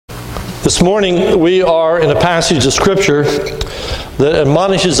This morning we are in a passage of Scripture that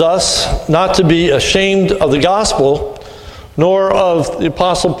admonishes us not to be ashamed of the gospel, nor of the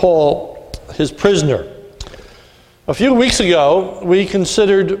Apostle Paul, his prisoner. A few weeks ago, we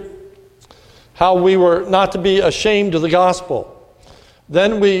considered how we were not to be ashamed of the gospel.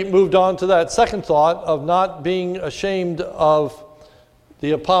 Then we moved on to that second thought of not being ashamed of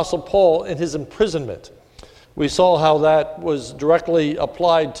the Apostle Paul in his imprisonment. We saw how that was directly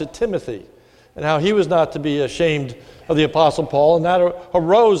applied to Timothy and how he was not to be ashamed of the Apostle Paul, and that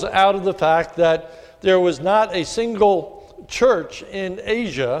arose out of the fact that there was not a single church in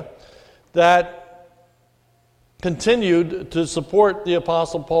Asia that continued to support the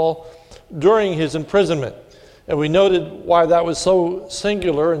Apostle Paul during his imprisonment. And we noted why that was so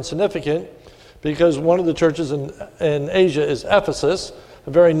singular and significant, because one of the churches in Asia is Ephesus, a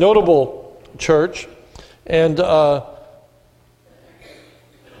very notable church. And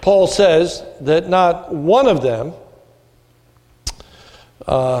Paul says that not one of them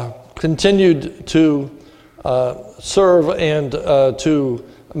continued to serve and to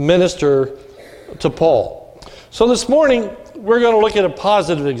minister to Paul. So this morning, we're going to look at a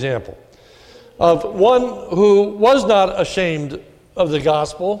positive example of one who was not ashamed of the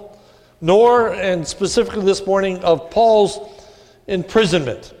gospel, nor, and specifically this morning, of Paul's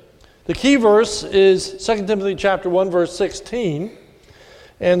imprisonment. The key verse is 2 Timothy chapter 1, verse 16.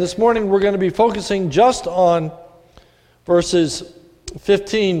 And this morning we're going to be focusing just on verses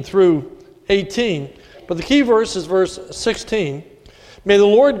 15 through 18. But the key verse is verse 16. May the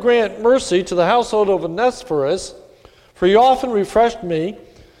Lord grant mercy to the household of Onesiphorus, for he often refreshed me.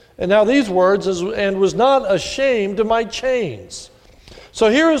 And now these words, and was not ashamed of my chains. So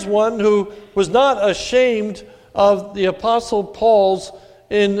here is one who was not ashamed of the Apostle Paul's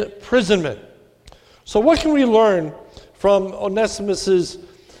imprisonment. So what can we learn from Onesimus's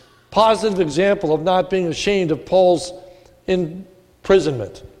positive example of not being ashamed of Paul's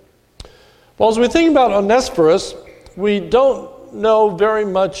imprisonment? Well, as we think about Onesiphorus, we don't know very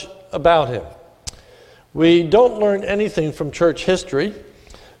much about him. We don't learn anything from church history.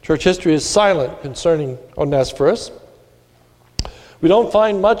 Church history is silent concerning Onesiphorus. We don't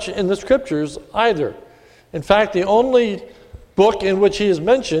find much in the Scriptures either. In fact, the only book in which he is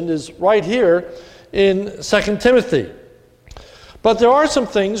mentioned is right here in 2 Timothy. But there are some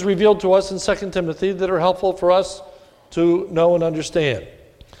things revealed to us in 2 Timothy that are helpful for us to know and understand.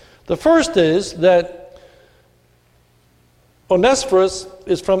 The first is that Onesiphorus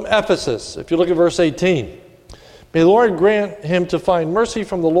is from Ephesus. If you look at verse 18, may the Lord grant him to find mercy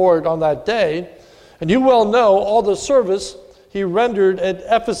from the Lord on that day, and you well know all the service he rendered at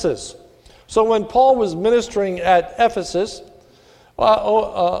Ephesus. So when Paul was ministering at Ephesus,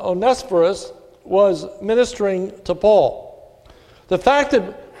 Onesiphorus was ministering to Paul. The fact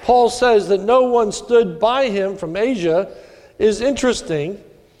that Paul says that no one stood by him from Asia is interesting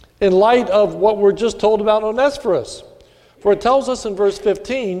in light of what we're just told about Onesiphorus. For it tells us in verse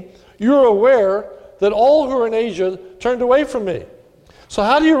 15, you're aware that all who are in Asia turned away from me. So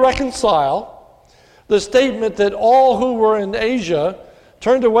how do you reconcile the statement that all who were in Asia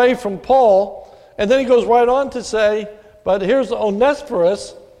turned away from Paul, and then he goes right on to say, but here's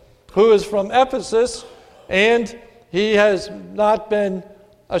Onesiphorus, who is from Ephesus, and he has not been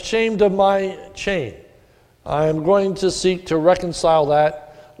ashamed of my chain. I am going to seek to reconcile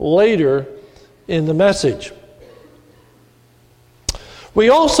that later in the message. We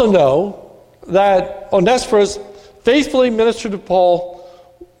also know that Onesiphorus faithfully ministered to Paul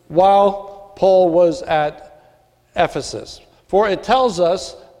while Paul was at Ephesus. For it tells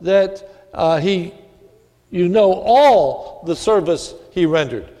us that you know all the service he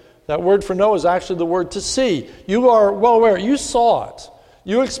rendered. That word for know is actually the word to see. You are well aware. You saw it.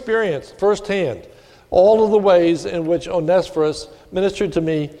 You experienced firsthand all of the ways in which Onesiphorus ministered to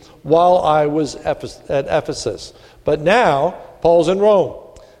me while I was at Ephesus. But now, Paul's in Rome.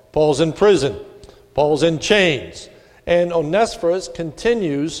 Paul's in prison. Paul's in chains. And Onesiphorus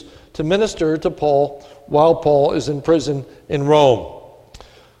continues to minister to Paul while Paul is in prison in Rome.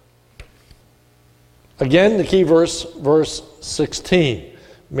 Again, the key verse, verse 16.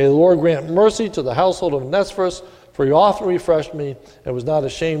 May the Lord grant mercy to the household of Onesiphorus, for he often refreshed me and was not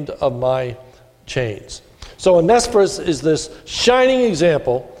ashamed of my chains. So Onesiphorus is this shining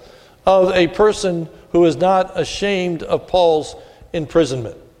example of a person who is not ashamed of Paul's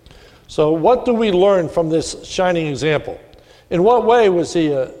imprisonment. So what do we learn from this shining example? In what way was he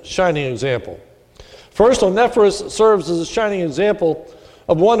a shining example? First, Onesiphorus serves as a shining example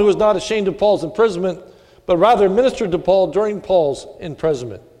of one who is not ashamed of Paul's imprisonment, but rather ministered to Paul during Paul's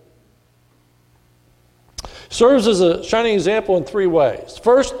imprisonment. Serves as a shining example in three ways.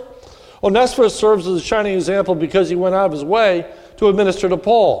 First, Onesiphorus serves as a shining example because he went out of his way to administer to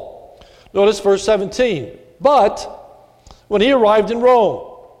Paul. Notice verse 17. But when he arrived in Rome.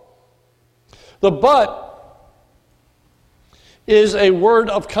 The but is a word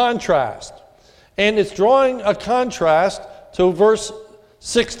of contrast. And it's drawing a contrast to verse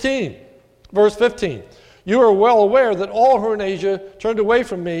 16, verse 15. You are well aware that all who are in Asia turned away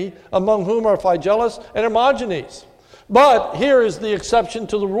from me, among whom are Phygellus and Hermogenes. But here is the exception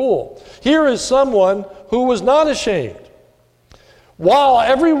to the rule. Here is someone who was not ashamed. While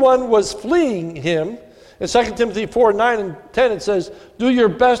everyone was fleeing him, in 2 Timothy 4, 9 and 10 it says, do your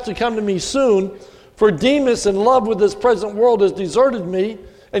best to come to me soon, for Demas in love with this present world has deserted me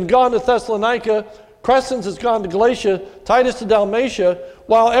and gone to Thessalonica. Crescens has gone to Galatia, Titus to Dalmatia,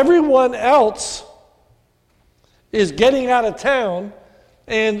 while everyone else is getting out of town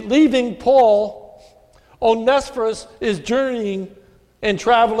and leaving Paul. Onesiphorus is journeying and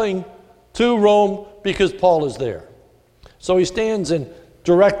traveling to Rome because Paul is there. So he stands in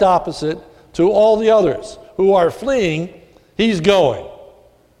direct opposite to all the others who are fleeing. He's going.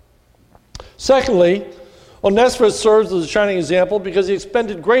 Secondly, Onesiphorus serves as a shining example because he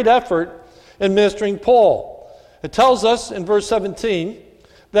expended great effort in ministering Paul. It tells us in verse 17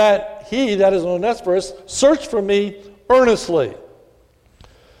 that he, that is Onesiphorus, searched for me earnestly.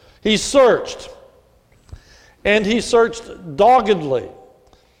 He searched, and he searched doggedly.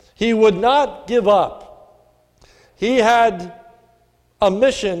 He would not give up. He had a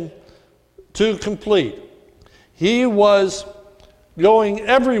mission to complete. He was going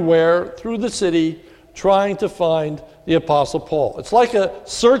everywhere through the city trying to find the Apostle Paul. It's like a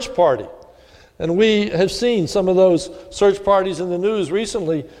search party. And we have seen some of those search parties in the news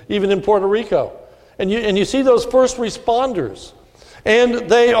recently, even in Puerto Rico. And you see those first responders. And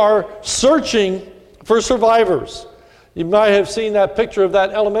they are searching for survivors. You might have seen that picture of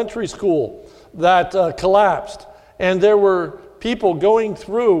that elementary school that collapsed. And there were people going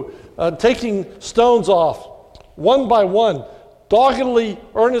through, taking stones off, one by one, doggedly,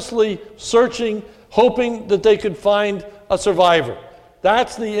 earnestly searching, hoping that they could find a survivor.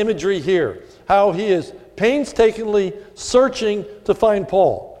 That's the imagery here, how he is painstakingly searching to find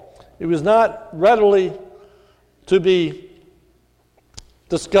Paul. He was not readily to be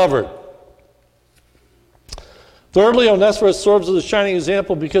discovered. Thirdly, Onesiphorus serves as a shining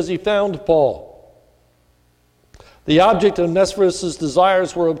example because he found Paul. The object of Onesiphorus'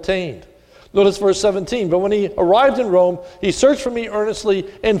 desires were obtained. Notice verse 17. But when he arrived in Rome, he searched for me earnestly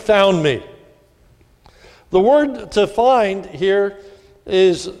and found me. The word to find here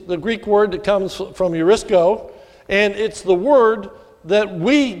is the Greek word that comes from eurisko, and it's the word that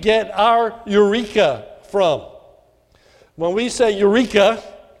we get our eureka from. When we say eureka,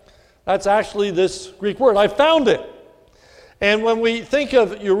 that's actually this Greek word. I found it. And when we think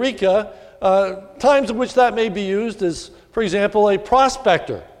of eureka, times in which that may be used is, for example, a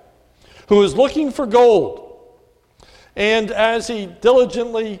prospector who is looking for gold. And as he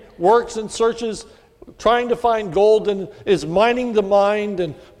diligently works and searches, trying to find gold and is mining the mine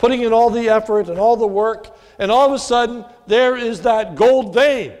and putting in all the effort and all the work, and all of a sudden, there is that gold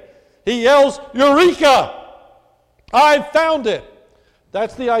vein. He yells, "Eureka! I found it!"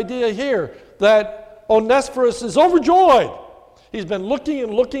 That's the idea here, that Onesiphorus is overjoyed. He's been looking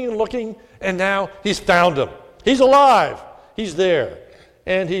and looking and looking, and now he's found him. He's alive. He's there.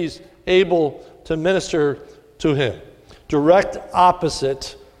 And he's able to minister to him. Direct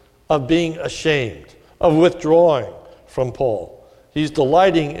opposite of being ashamed, of withdrawing from Paul. He's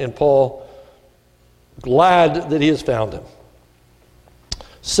delighting in Paul, glad that he has found him.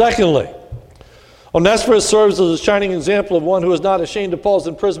 Secondly, Onesiphorus serves as a shining example of one who is not ashamed of Paul's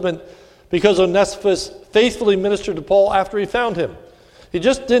imprisonment because Onesiphorus faithfully ministered to Paul after he found him. He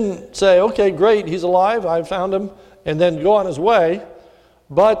just didn't say, okay, great, he's alive, I found him, and then go on his way.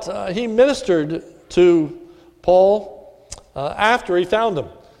 But he ministered to Paul after he found him.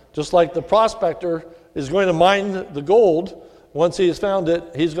 Just like the prospector is going to mine the gold, once he has found it,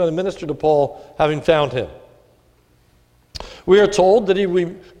 he's going to minister to Paul having found him. We are told that he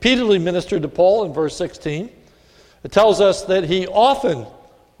repeatedly ministered to Paul in verse 16. It tells us that he often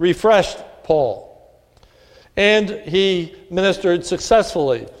refreshed Paul. And he ministered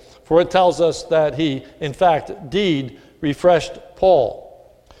successfully, for it tells us that he, in fact, did refreshed Paul.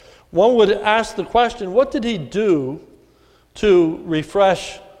 One would ask the question, what did he do to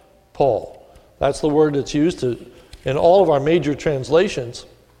refresh Paul? That's the word that's used in all of our major translations.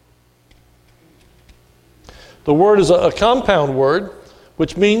 The word is a compound word,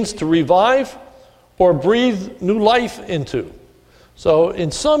 which means to revive or breathe new life into. So in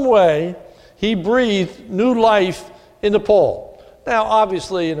some way, he breathed new life into Paul. Now,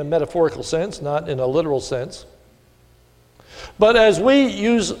 obviously in a metaphorical sense, not in a literal sense. But as we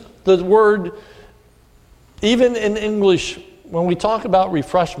use the word, even in English, when we talk about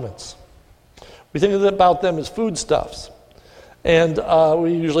refreshments, we think about them as foodstuffs. And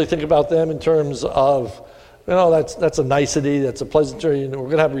we usually think about them in terms of, that's a nicety, that's a pleasantry, and we're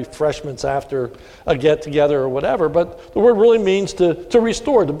going to have refreshments after a get-together or whatever. But the word really means to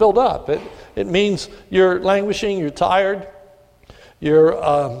restore, to build up. It means you're languishing, you're tired,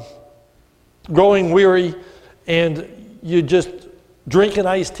 you're growing weary, and you just drink an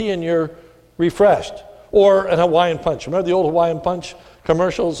iced tea and you're refreshed. Or an Hawaiian punch. Remember the old Hawaiian punch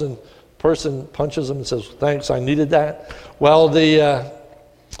commercials? And the person punches them and says, thanks, I needed that. Well, the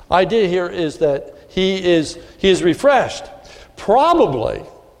idea here is that he is refreshed. Probably,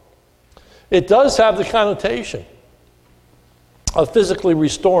 it does have the connotation of physically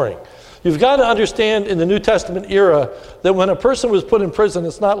restoring. You've got to understand in the New Testament era that when a person was put in prison,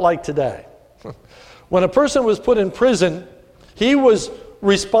 it's not like today. When a person was put in prison, he was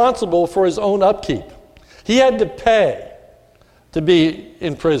responsible for his own upkeep. He had to pay to be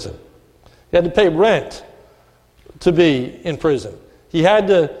in prison. He had to pay rent to be in prison. He had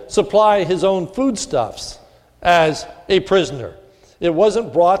to supply his own foodstuffs as a prisoner. It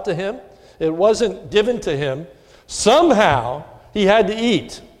wasn't brought to him. It wasn't given to him. Somehow, he had to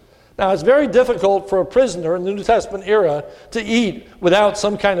eat. Now, it's very difficult for a prisoner in the New Testament era to eat without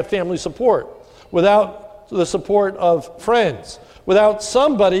some kind of family support, without the support of friends, without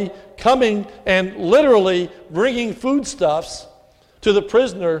somebody coming and literally bringing foodstuffs to the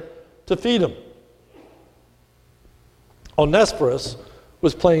prisoner to feed him. Onesiphorus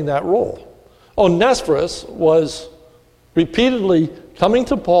was playing that role. Onesiphorus was repeatedly coming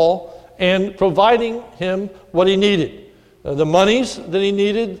to Paul and providing him what he needed. The monies that he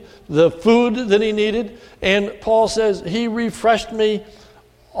needed, the food that he needed. And Paul says, he refreshed me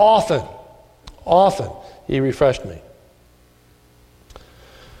often. Often he refreshed me.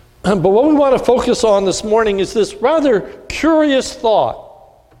 But what we want to focus on this morning is this rather curious thought,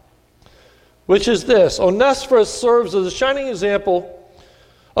 which is this: Onesiphorus serves as a shining example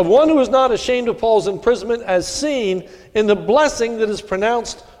of one who is not ashamed of Paul's imprisonment, as seen in the blessing that is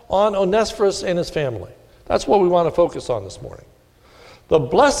pronounced on Onesiphorus and his family. That's what we want to focus on this morning. The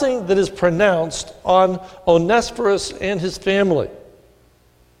blessing that is pronounced on Onesiphorus and his family.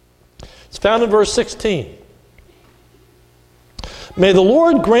 It's found in verse 16. May the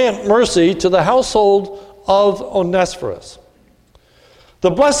Lord grant mercy to the household of Onesiphorus.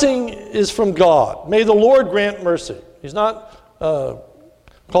 The blessing is from God. May the Lord grant mercy. He's not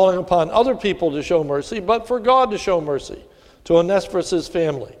calling upon other people to show mercy, but for God to show mercy to Onesiphorus'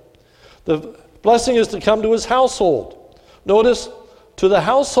 family. The blessing is to come to his household. Notice, to the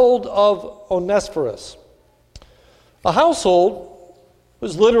household of Onesiphorus. A household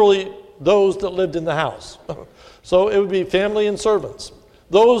was literally those that lived in the house. So it would be family and servants,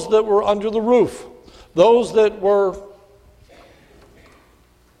 those that were under the roof, those that were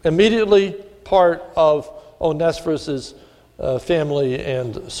immediately part of Onesiphorus' family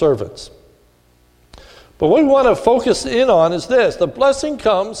and servants. But what we want to focus in on is this: the blessing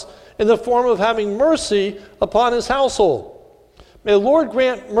comes in the form of having mercy upon his household. May the Lord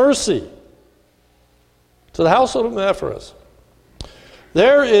grant mercy to the household of Onesiphorus.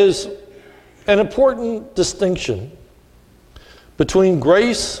 There is an important distinction between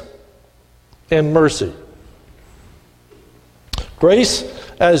grace and mercy. Grace,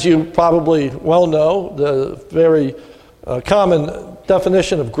 as you probably well know, the very common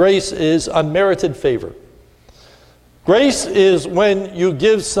definition of grace is unmerited favor. Grace is when you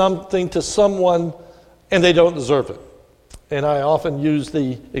give something to someone and they don't deserve it. And I often use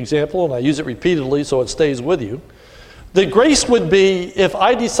the example, and I use it repeatedly so it stays with you. The grace would be if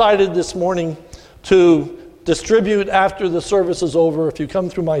I decided this morning to distribute after the service is over, if you come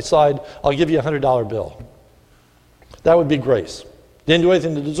through my side, I'll give you a $100 bill. That would be grace. Didn't do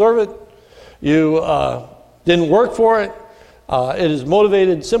anything to deserve it. You didn't work for it. It is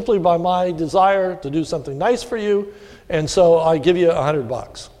motivated simply by my desire to do something nice for you, and so I give you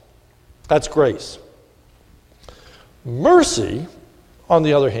 $100. That's grace. Mercy, on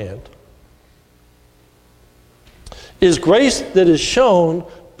the other hand, is grace that is shown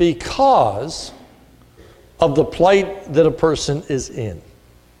because of the plight that a person is in.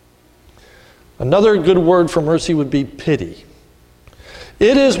 Another good word for mercy would be pity.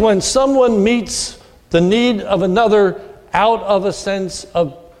 It is when someone meets the need of another out of a sense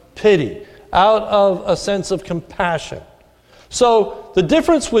of pity, out of a sense of compassion. So the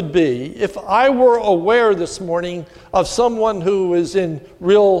difference would be if I were aware this morning of someone who is in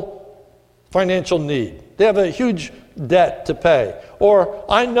real financial need. they have a huge debt to pay. Or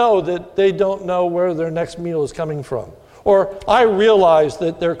I know that they don't know where their next meal is coming from. Or I realize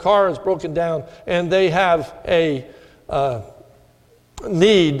that their car is broken down and they have a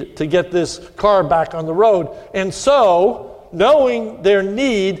need to get this car back on the road. And so, knowing their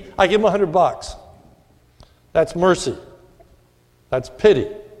need, I give them $100. That's mercy. That's pity.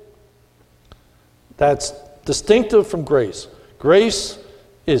 That's distinctive from grace. Grace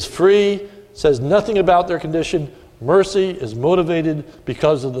is free, says nothing about their condition. Mercy is motivated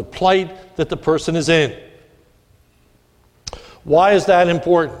because of the plight that the person is in. Why is that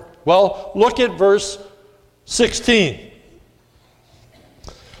important? Well, look at verse 16.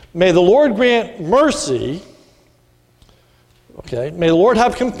 May the Lord grant mercy. Okay, may the Lord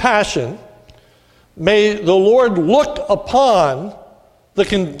have compassion. May the Lord look upon the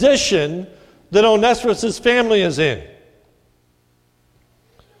condition that Onesimus' family is in.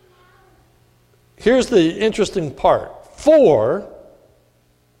 Here's the interesting part. For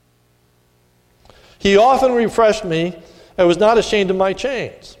he often refreshed me and was not ashamed of my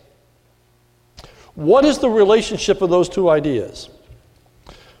chains. What is the relationship of those two ideas?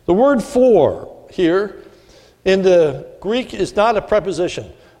 The word for here in the Greek is not a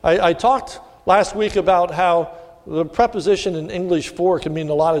preposition. I talked last week about how the preposition in English for can mean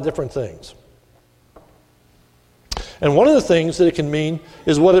a lot of different things. And one of the things that it can mean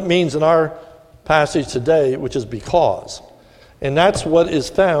is what it means in our passage today, which is because. And that's what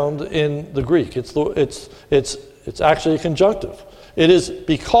is found in the Greek. It's actually a conjunctive. It is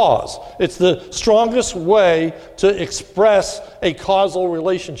because. It's the strongest way to express a causal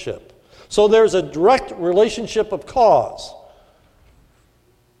relationship. So there's a direct relationship of cause.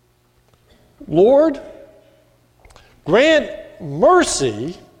 Lord, grant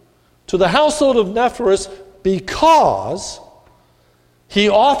mercy to the household of Nephiris because he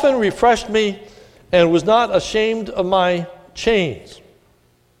often refreshed me and was not ashamed of my chains.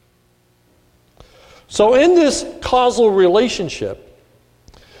 So in this causal relationship,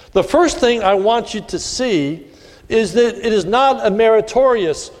 the first thing I want you to see is that it is not a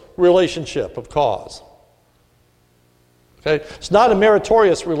meritorious relationship of cause. Okay? It's not a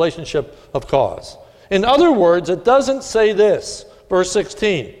meritorious relationship of cause. In other words, it doesn't say this, verse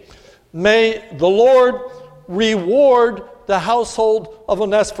 16, may the Lord reward the household of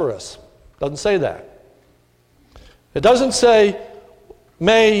Onesiphorus. Doesn't say that. It doesn't say,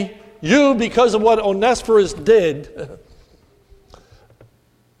 may you, because of what Onesiphorus did,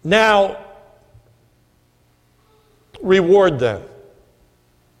 now reward them.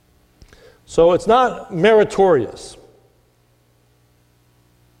 So it's not meritorious.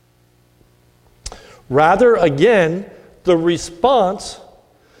 Rather, again, the response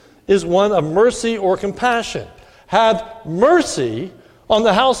is one of mercy or compassion. Have mercy on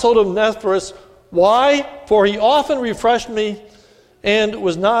the household of Nephiris. Why? For he often refreshed me and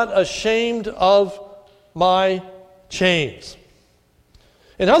was not ashamed of my chains.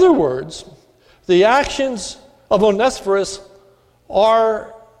 In other words, the actions of Onesiphorus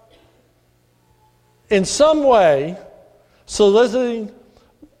are in some way soliciting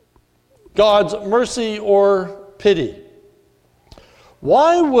God's mercy or pity.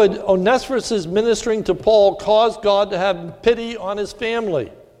 Why would Onesiphorus' ministering to Paul cause God to have pity on his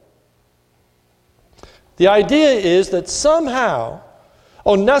family? The idea is that somehow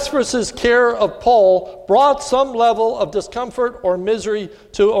Onesiphorus' care of Paul brought some level of discomfort or misery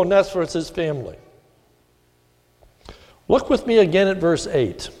to Onesiphorus' family. Look with me again at verse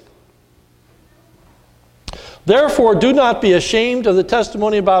 8. Therefore, do not be ashamed of the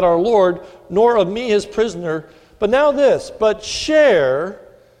testimony about our Lord, nor of me his prisoner. But now this, but share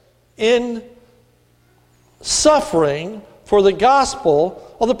in suffering for the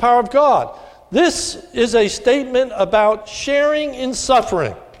gospel of the power of God. This is a statement about sharing in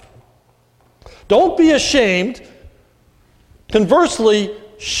suffering. Don't be ashamed. Conversely,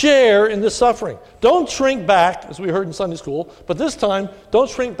 share in the suffering. Don't shrink back, as we heard in Sunday school, but this time, don't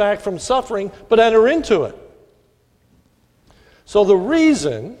shrink back from suffering, but enter into it. So the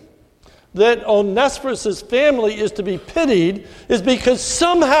reason that Onesiphorus' family is to be pitied is because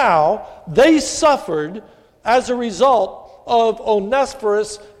somehow they suffered as a result of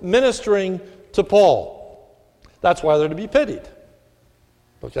Onesiphorus ministering to Paul. That's why they're to be pitied.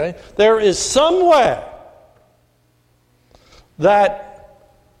 Okay? There is some way that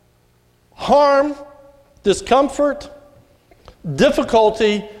harm, discomfort,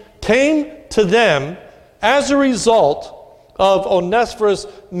 difficulty came to them as a result of Onesiphorus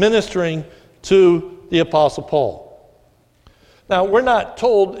ministering to the Apostle Paul. Now, we're not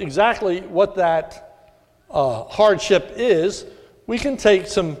told exactly what that hardship is. We can take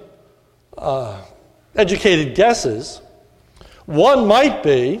some educated guesses. One might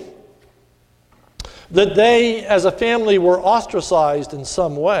be that they, as a family, were ostracized in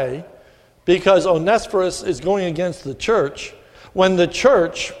some way because Onesiphorus is going against the church when the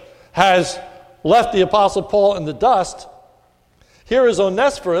church has left the Apostle Paul in the dust. Here is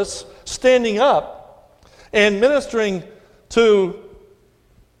Onesiphorus standing up and ministering to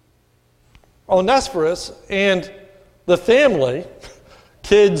Onesiphorus and the family,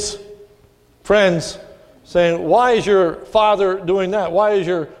 kids, friends, saying, why is your father doing that? Why is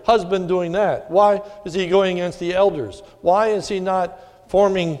your husband doing that? Why is he going against the elders? Why is he not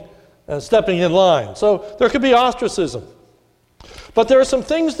stepping in line? So there could be ostracism. But there are some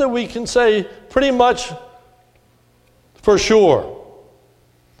things that we can say pretty much for sure.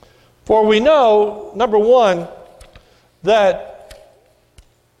 For we know, number one, that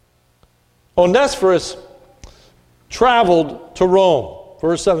Onesiphorus traveled to Rome,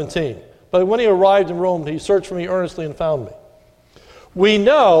 verse 17. But when he arrived in Rome, he searched for me earnestly and found me. We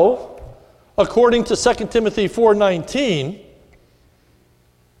know, according to 2 Timothy 4:19,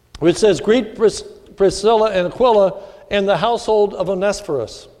 which says, greet Priscilla and Aquila and the household of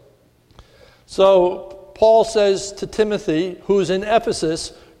Onesiphorus. So Paul says to Timothy, who's in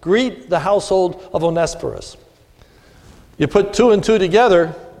Ephesus, greet the household of Onesiphorus. You put two and two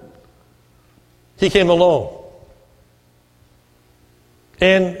together, he came alone.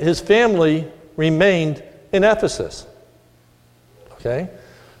 And his family remained in Ephesus. Okay?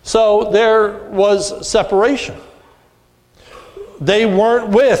 So there was separation. They weren't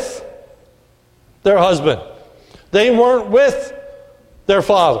with their husband. They weren't with their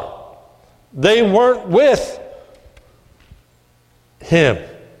father. They weren't with him.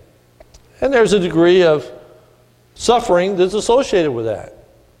 And there's a degree of suffering that's associated with that.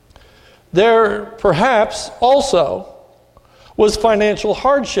 There perhaps also was financial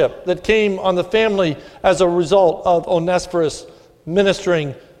hardship that came on the family as a result of Onesiphorus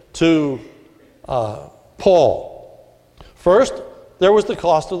ministering to Paul. First, there was the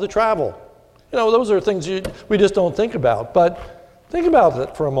cost of the travel. You know, those are things we just don't think about, but think about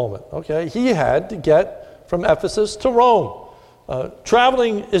it for a moment, okay? He had to get from Ephesus to Rome.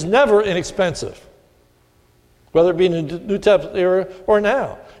 Traveling is never inexpensive, whether it be in the New Testament era or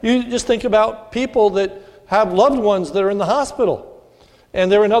now. You just think about people that have loved ones that are in the hospital, and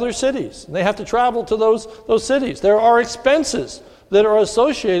they're in other cities, and they have to travel to those cities. There are expenses that are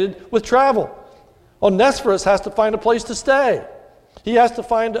associated with travel. Onesiphorus has to find a place to stay. He has to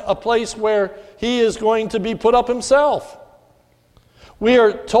find a place where he is going to be put up himself. We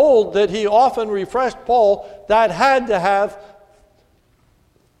are told that he often refreshed Paul. That had to have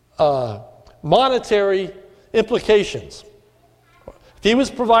monetary implications. If he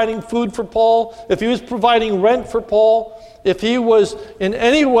was providing food for Paul, if he was providing rent for Paul, if he was in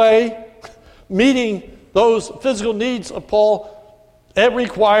any way meeting those physical needs of Paul, it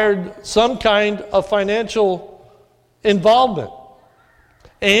required some kind of financial involvement.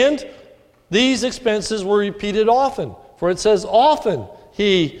 And these expenses were repeated often, for it says, often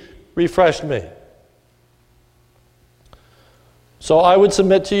he refreshed me. So I would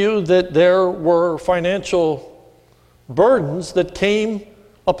submit to you that there were financial burdens that came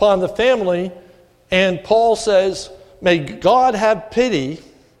upon the family, and Paul says, may God have pity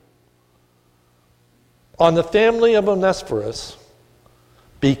on the family of Onesiphorus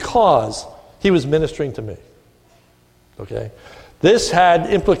because he was ministering to me. Okay? This had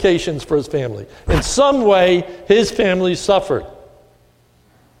implications for his family. In some way, his family suffered,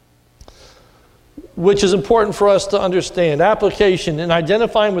 which is important for us to understand. Application in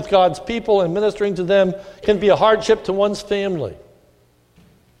identifying with God's people and ministering to them can be a hardship to one's family.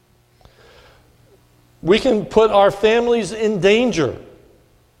 We can put our families in danger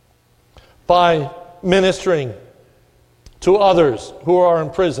by ministering to others who are in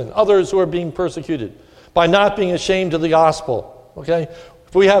prison, others who are being persecuted, by not being ashamed of the gospel. Okay?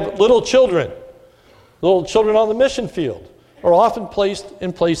 If we have little children on the mission field are often placed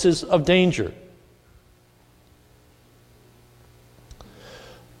in places of danger.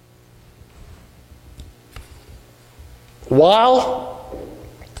 While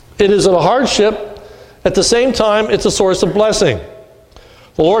it is a hardship, at the same time, it's a source of blessing.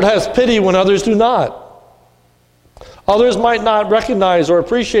 The Lord has pity when others do not. Others might not recognize or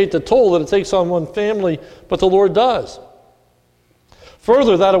appreciate the toll that it takes on one family, but the Lord does.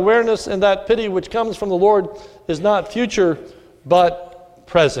 Further, that awareness and that pity which comes from the Lord is not future, but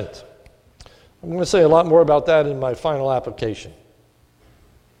present. I'm going to say a lot more about that in my final application.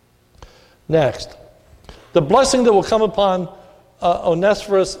 Next, the blessing that will come upon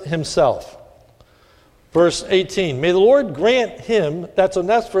Onesiphorus himself. Verse 18, may the Lord grant him, that's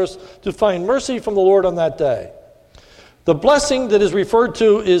Onesiphorus, to find mercy from the Lord on that day. The blessing that is referred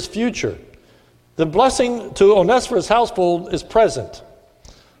to is future. The blessing to Onesiphorus' household is present.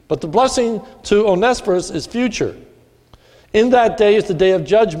 But the blessing to Onesiphorus is future. In that day is the day of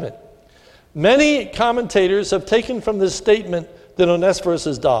judgment. Many commentators have taken from this statement that Onesiphorus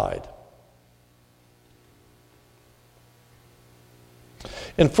has died.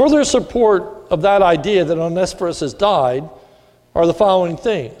 In further support of that idea that Onesiphorus has died are the following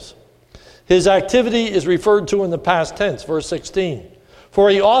things. His activity is referred to in the past tense, verse 16. For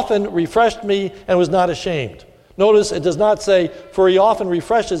he often refreshed me and was not ashamed. Notice it does not say, for he often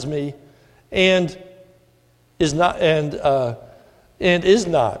refreshes me and is not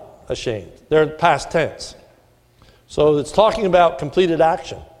ashamed. They're past tense. So it's talking about completed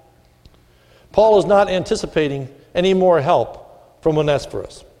action. Paul is not anticipating any more help from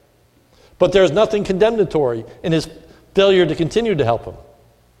Onesiphorus. But there's nothing condemnatory in his failure to continue to help him.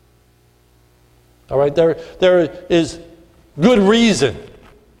 All right, there is good reason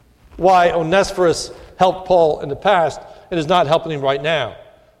why Onesiphorus helped Paul in the past and is not helping him right now.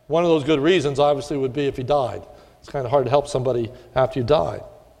 One of those good reasons obviously would be if he died. It's kind of hard to help somebody after you die.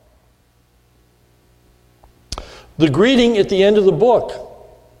 The greeting at the end of the book,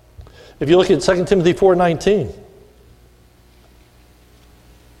 if you look at 2 Timothy 4:19,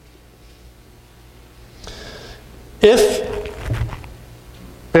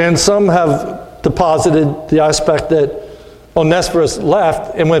 and some have deposited the aspect that Onesiphorus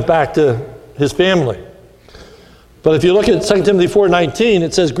left and went back to his family. But if you look at 2 Timothy 4:19,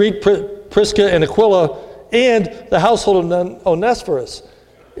 it says, greet Prisca and Aquila and the household of Onesiphorus.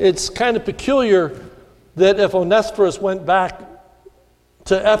 It's kind of peculiar that if Onesiphorus went back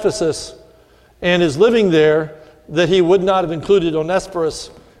to Ephesus and is living there, that he would not have included Onesiphorus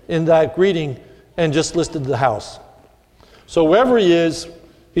in that greeting and just listed the house. So wherever he is,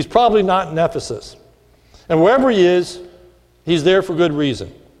 he's probably not in Ephesus. And wherever he is, he's there for good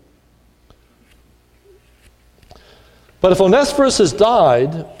reason. But if Onesiphorus has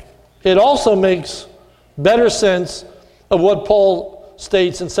died, it also makes better sense of what Paul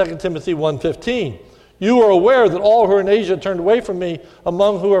states in 2 Timothy 1:15. You are aware that all who are in Asia turned away from me,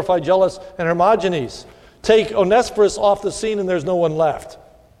 among whom are Phygelus and Hermogenes. Take Onesiphorus off the scene and there's no one left.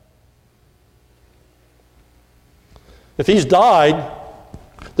 If he's died,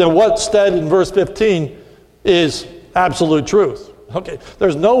 then what's said in verse 15 is absolute truth. Okay,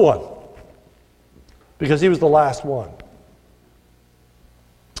 there's no one, because he was the last one.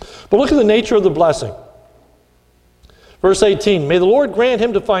 But look at the nature of the blessing. Verse 18, may the Lord grant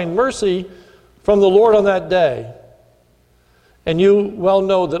him to find mercy from the Lord on that day. And you well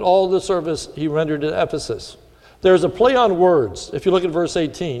know that all the service he rendered at Ephesus. There's a play on words. If you look at verse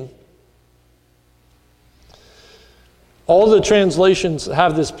 18, all the translations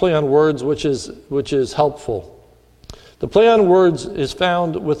have this play on words, which is helpful. The play on words is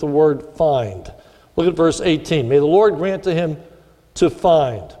found with the word find. Look at verse 18. May the Lord grant to him to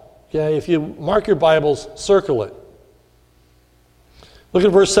find. Okay, if you mark your Bibles, circle it. Look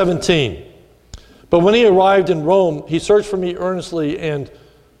at verse 17. But when he arrived in Rome, he searched for me earnestly and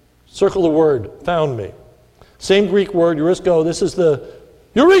circle the word, found me. Same Greek word, eurisko. This is the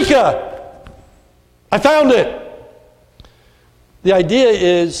Eureka! I found it! The idea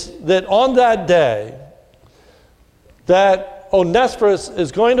is that on that day, that Onesiphorus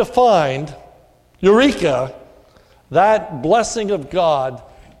is going to find, Eureka, that blessing of God,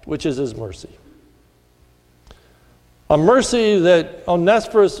 which is his mercy. A mercy that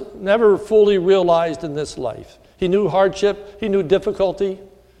Onesiphorus never fully realized in this life. He knew hardship, he knew difficulty.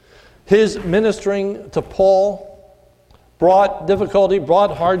 His ministering to Paul brought difficulty,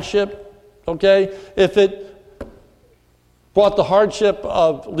 brought hardship, okay? If it brought the hardship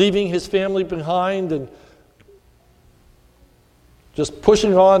of leaving his family behind and just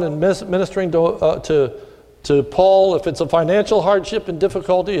pushing on and ministering to Paul, if it's a financial hardship and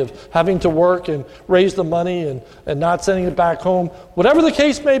difficulty of having to work and raise the money and not sending it back home, whatever the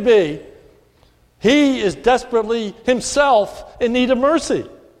case may be, he is desperately himself in need of mercy.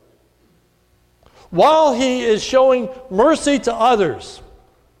 While he is showing mercy to others,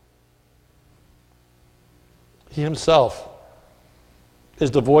 he himself is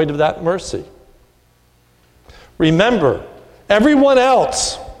devoid of that mercy. Remember, everyone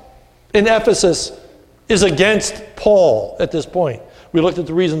else in Ephesus is against Paul at this point. We looked at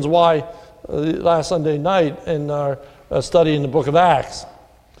the reasons why last Sunday night in our study in the book of Acts.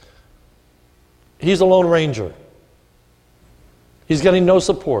 He's a lone ranger. He's getting no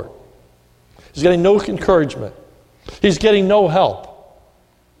support. He's getting no encouragement. He's getting no help.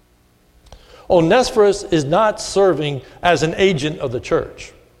 Onesiphorus is not serving as an agent of the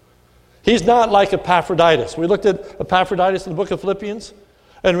church. He's not like Epaphroditus. We looked at Epaphroditus in the book of Philippians.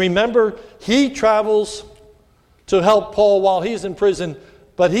 And remember, he travels to help Paul while he's in prison,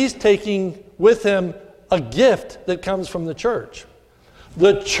 but he's taking with him a gift that comes from the church.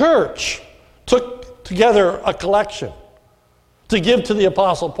 The church took together a collection to give to the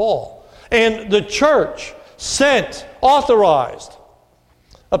Apostle Paul. And the church authorized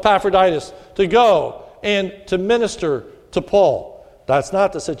Epaphroditus to go and to minister to Paul. That's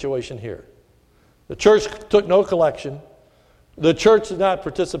not the situation here. The church took no collection. The church did not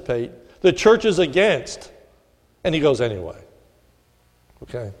participate. The church is against. And he goes anyway.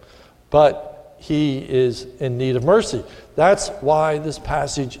 Okay? But he is in need of mercy. That's why this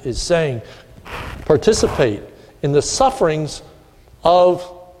passage is saying, participate in the sufferings of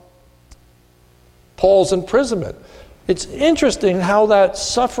Paul's imprisonment. It's interesting how that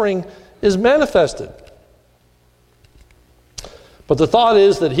suffering is manifested. But the thought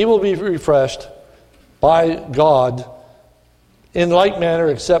is that he will be refreshed by God in like manner,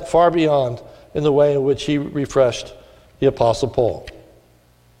 except far beyond in the way in which he refreshed the Apostle Paul.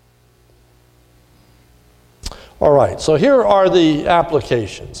 All right, so here are the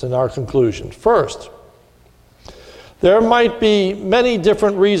applications and our conclusions. First, there might be many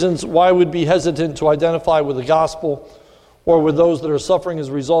different reasons why we'd be hesitant to identify with the gospel or with those that are suffering as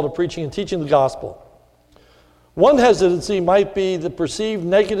a result of preaching and teaching the gospel. One hesitancy might be the perceived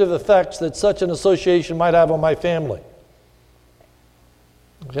negative effects that such an association might have on my family.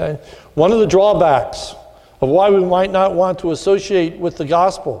 Okay? One of the drawbacks of why we might not want to associate with the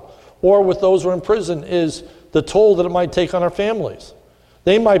gospel or with those who are in prison is the toll that it might take on our families.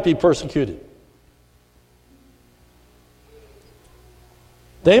 They might be persecuted.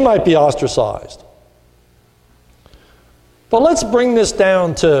 They might be ostracized. But let's bring this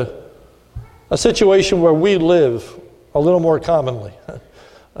down to a situation where we live a little more commonly.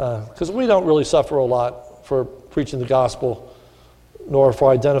 Because we don't really suffer a lot for preaching the gospel, nor for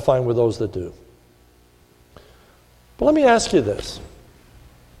identifying with those that do. But let me ask you this.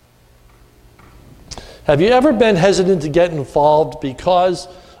 Have you ever been hesitant to get involved because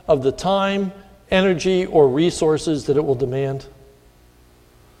of the time, energy, or resources that it will demand?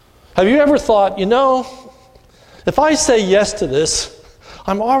 Have you ever thought, if I say yes to this,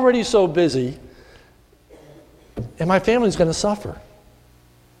 I'm already so busy, and my family's going to suffer.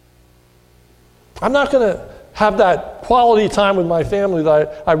 I'm not going to have that quality time with my family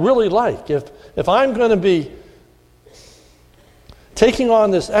that I really like. If I'm going to be taking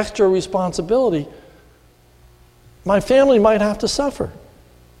on this extra responsibility, my family might have to suffer.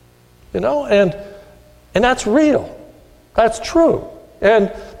 And that's real. That's true.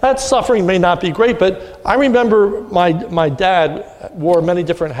 And that suffering may not be great, but I remember my dad wore many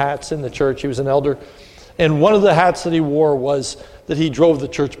different hats in the church. He was an elder. And one of the hats that he wore was that he drove the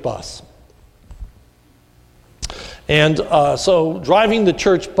church bus. And so driving the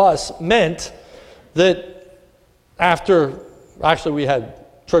church bus meant that actually we had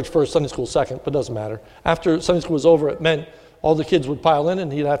church first, Sunday school second, but it doesn't matter. After Sunday school was over, it meant all the kids would pile in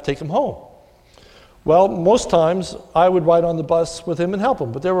and he'd have to take them home. Well, most times I would ride on the bus with him and help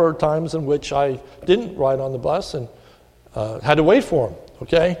him, but there were times in which I didn't ride on the bus and had to wait for him,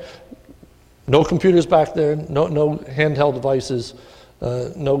 okay? No computers back there, no handheld devices,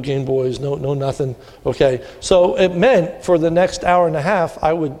 no Game Boys, no nothing, okay? So it meant for the next hour and a half,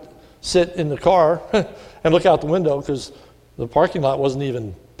 I would sit in the car and look out the window because the parking lot wasn't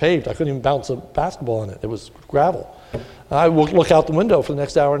even paved. I couldn't even bounce a basketball in it. It was gravel. I would look out the window for the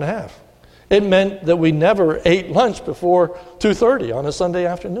next hour and a half. It meant that we never ate lunch before 2:30 on a Sunday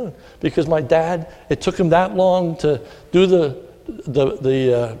afternoon because my dad, it took him that long to do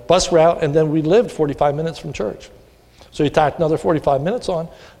the bus route, and then we lived 45 minutes from church. So he tacked another 45 minutes on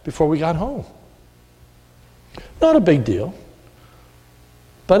before we got home. Not a big deal,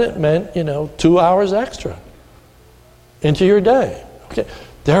 but it meant, 2 hours extra into your day. Okay,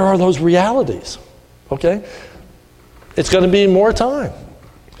 there are those realities. Okay, it's going to be more time.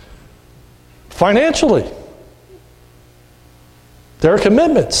 Financially, there are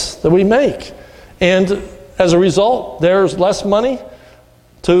commitments that we make. And as a result, there's less money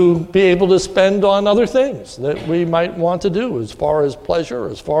to be able to spend on other things that we might want to do as far as pleasure,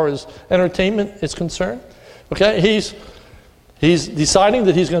 as far as entertainment is concerned. Okay, he's deciding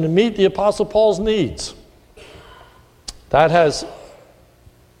that he's going to meet the Apostle Paul's needs. That has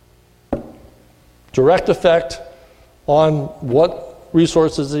direct effect on what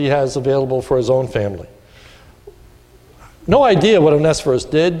resources he has available for his own family. No idea what Onesiphorus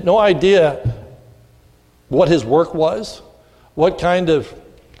did, no idea what his work was, what kind of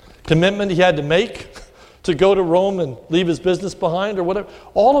commitment he had to make to go to Rome and leave his business behind or whatever.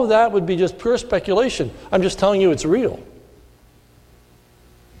 All of that would be just pure speculation. I'm just telling you it's real.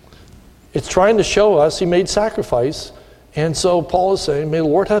 It's trying to show us he made sacrifice, and so Paul is saying, may the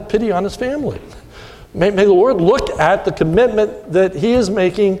Lord have pity on his family. May the Lord look at the commitment that he is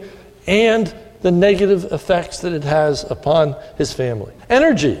making and the negative effects that it has upon his family.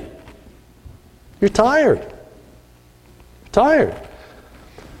 Energy. You're tired. You're tired.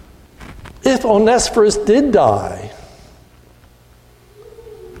 If Onesiphorus did die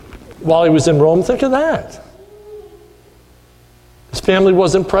while he was in Rome, think of that. His family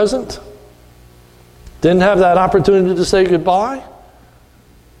wasn't present. Didn't have that opportunity to say goodbye.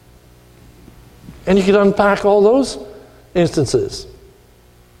 And you could unpack all those instances.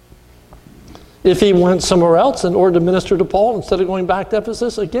 If he went somewhere else in order to minister to Paul instead of going back to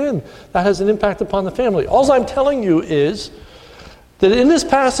Ephesus, again, that has an impact upon the family. All I'm telling you is that in this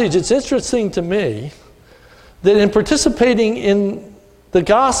passage, it's interesting to me that in participating in the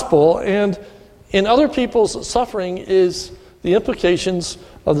gospel and in other people's suffering is the implications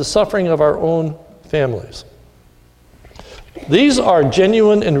of the suffering of our own families. These are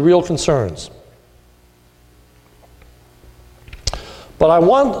genuine and real concerns. But I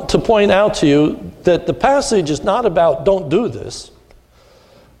want to point out to you that the passage is not about don't do this.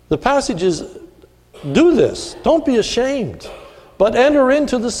 The passage is do this. Don't be ashamed, but enter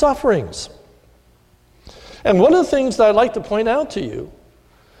into the sufferings. And one of the things that I'd like to point out to you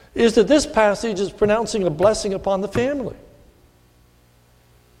is that this passage is pronouncing a blessing upon the family.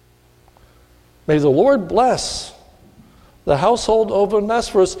 May the Lord bless the household of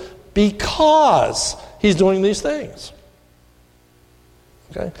Onesiphorus because he's doing these things.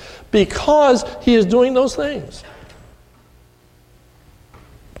 Okay? Because he is doing those things.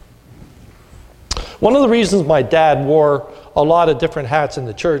 One of the reasons my dad wore a lot of different hats in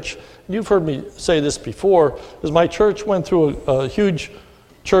the church, you've heard me say this before, is my church went through a huge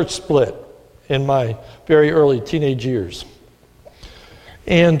church split in my very early teenage years.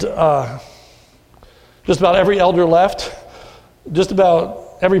 And just about every elder left. Just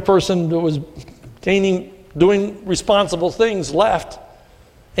about every person that was doing responsible things left.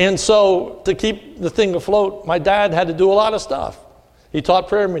 And so to keep the thing afloat, my dad had to do a lot of stuff. He taught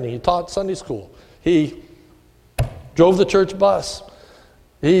prayer meeting. He taught Sunday school. He drove the church bus.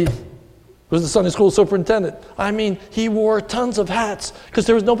 He was the Sunday school superintendent. I mean, he wore tons of hats because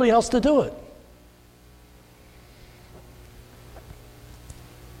there was nobody else to do it.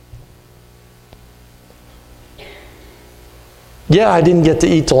 Yeah, I didn't get to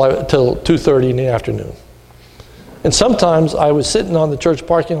eat till 2:30 in the afternoon. And sometimes I was sitting on the church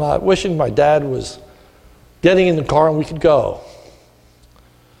parking lot wishing my dad was getting in the car and we could go.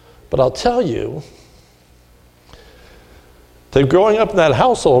 But I'll tell you that growing up in that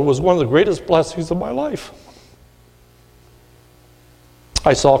household was one of the greatest blessings of my life.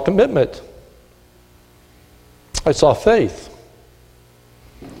 I saw commitment. I saw faith.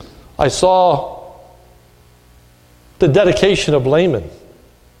 I saw the dedication of laymen.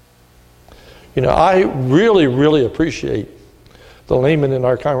 You know, I really, really appreciate the laymen in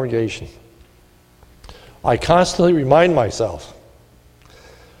our congregation. I constantly remind myself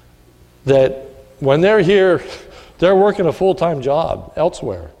that when they're here, they're working a full-time job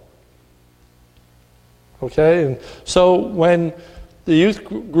elsewhere. Okay? And so when the youth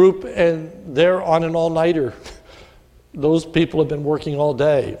group and they're on an all-nighter, those people have been working all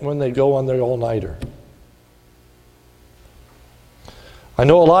day when they go on their all-nighter. I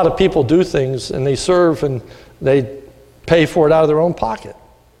know a lot of people do things and they serve and they pay for it out of their own pocket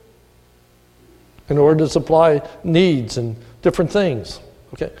in order to supply needs and different things.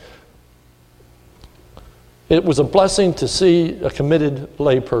 Okay? It was a blessing to see a committed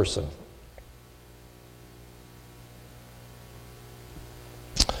lay person.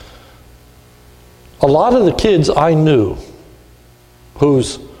 A lot of the kids I knew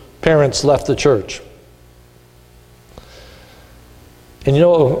whose parents left the church, and you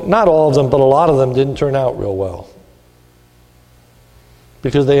know, not all of them, but a lot of them didn't turn out real well.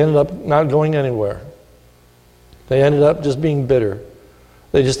 Because they ended up not going anywhere. They ended up just being bitter.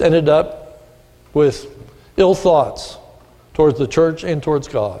 They just ended up with ill thoughts towards the church and towards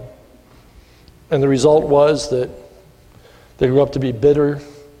God. And the result was that they grew up to be bitter,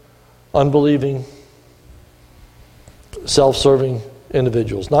 unbelieving, self-serving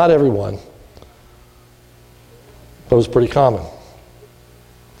individuals. Not everyone, but it was pretty common.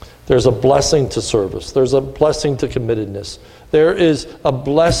 There's a blessing to service. There's a blessing to committedness. There is a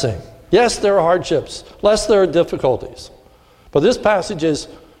blessing. Yes, there are hardships. Yes, there are difficulties. But this passage is,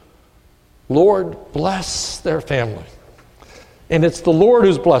 Lord, bless their family. And it's the Lord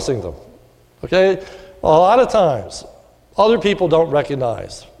who's blessing them. Okay? A lot of times, other people don't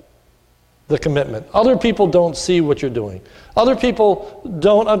recognize the commitment. Other people don't see what you're doing. Other people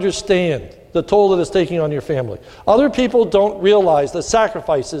don't understand the toll that it's taking on your family. Other people don't realize the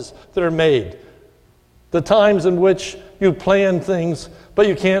sacrifices that are made. The times in which you plan things, but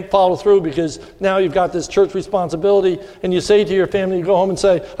you can't follow through because now you've got this church responsibility, and you say to your family, you go home and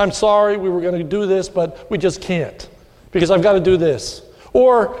say, I'm sorry, we were going to do this, but we just can't because I've got to do this.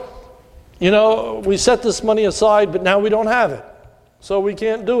 Or, we set this money aside, but now we don't have it, so we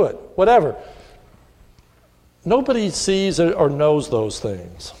can't do it, whatever. Nobody sees or knows those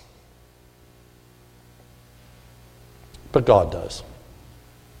things. But God does.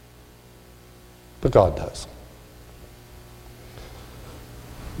 But God does.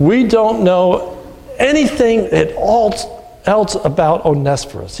 We don't know anything at all else about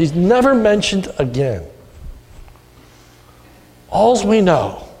Onesiphorus. He's never mentioned again. All we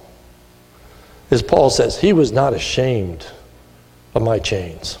know is Paul says, he was not ashamed of my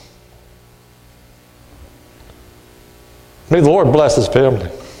chains. May the Lord bless his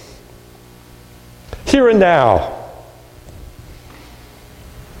family. Here and now.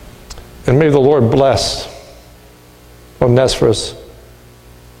 And may the Lord bless Onesiphorus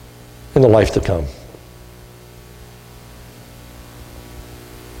in the life to come.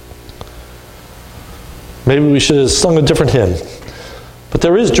 Maybe we should have sung a different hymn. But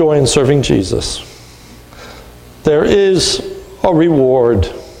there is joy in serving Jesus. There is a reward.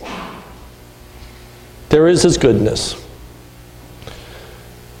 There is his goodness.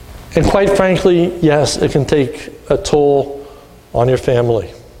 And quite frankly, yes, it can take a toll on your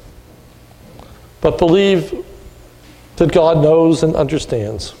family. But believe that God knows and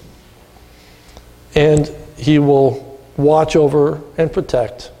understands. And he will watch over and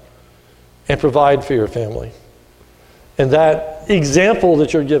protect and provide for your family. And that example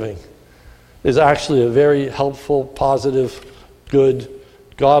that you're giving is actually a very helpful, positive, good,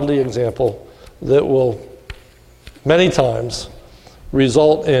 godly example that will many times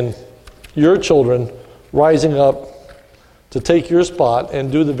result in your children rising up to take your spot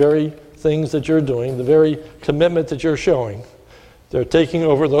and do the very things that you're doing, the very commitment that you're showing. They're taking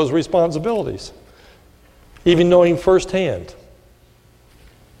over those responsibilities, even knowing firsthand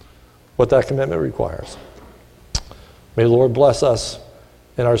what that commitment requires. May the Lord bless us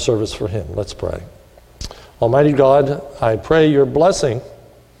in our service for him. Let's pray. Almighty God, I pray your blessing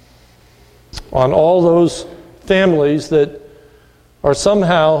on all those families that are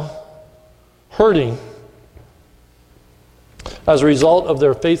somehow hurting as a result of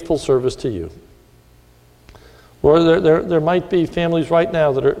their faithful service to you. Lord, there might be families right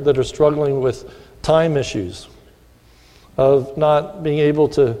now that are struggling with time issues, of not being able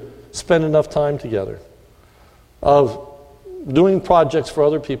to spend enough time together, of doing projects for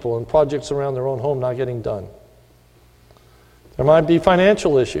other people and projects around their own home not getting done. There might be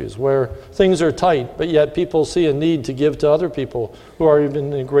financial issues where things are tight, but yet people see a need to give to other people who are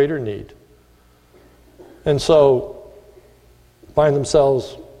even in greater need. And so find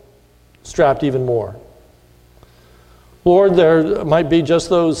themselves strapped even more. Lord, there might be just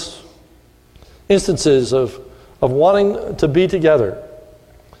those instances of wanting to be together,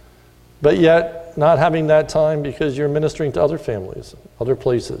 but yet not having that time because you're ministering to other families, other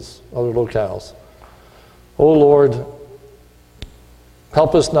places, other locales. Oh Lord,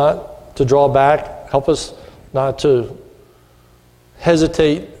 help us not to draw back. Help us not to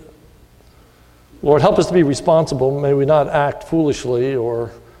hesitate. Lord, help us to be responsible. May we not act foolishly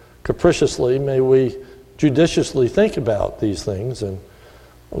or capriciously. May we judiciously think about these things. And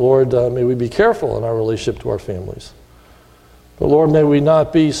Lord, may we be careful in our relationship to our families. But Lord, may we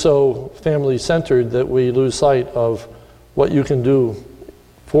not be so family-centered that we lose sight of what you can do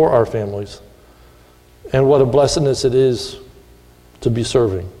for our families and what a blessedness it is to be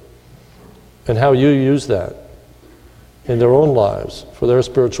serving and how you use that in their own lives for their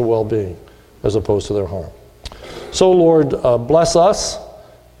spiritual well-being as opposed to their harm. So Lord, bless us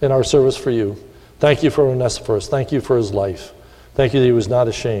in our service for you. Thank you for Onesiphorus. Thank you for his life. Thank you that he was not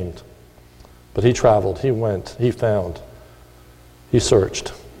ashamed, but he traveled, he went, he found, he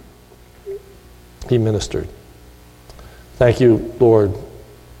searched, he ministered. Thank you, Lord,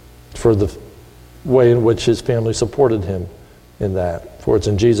 for the way in which his family supported him in that. For it's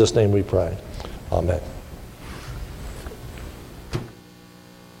in Jesus' name we pray. Amen.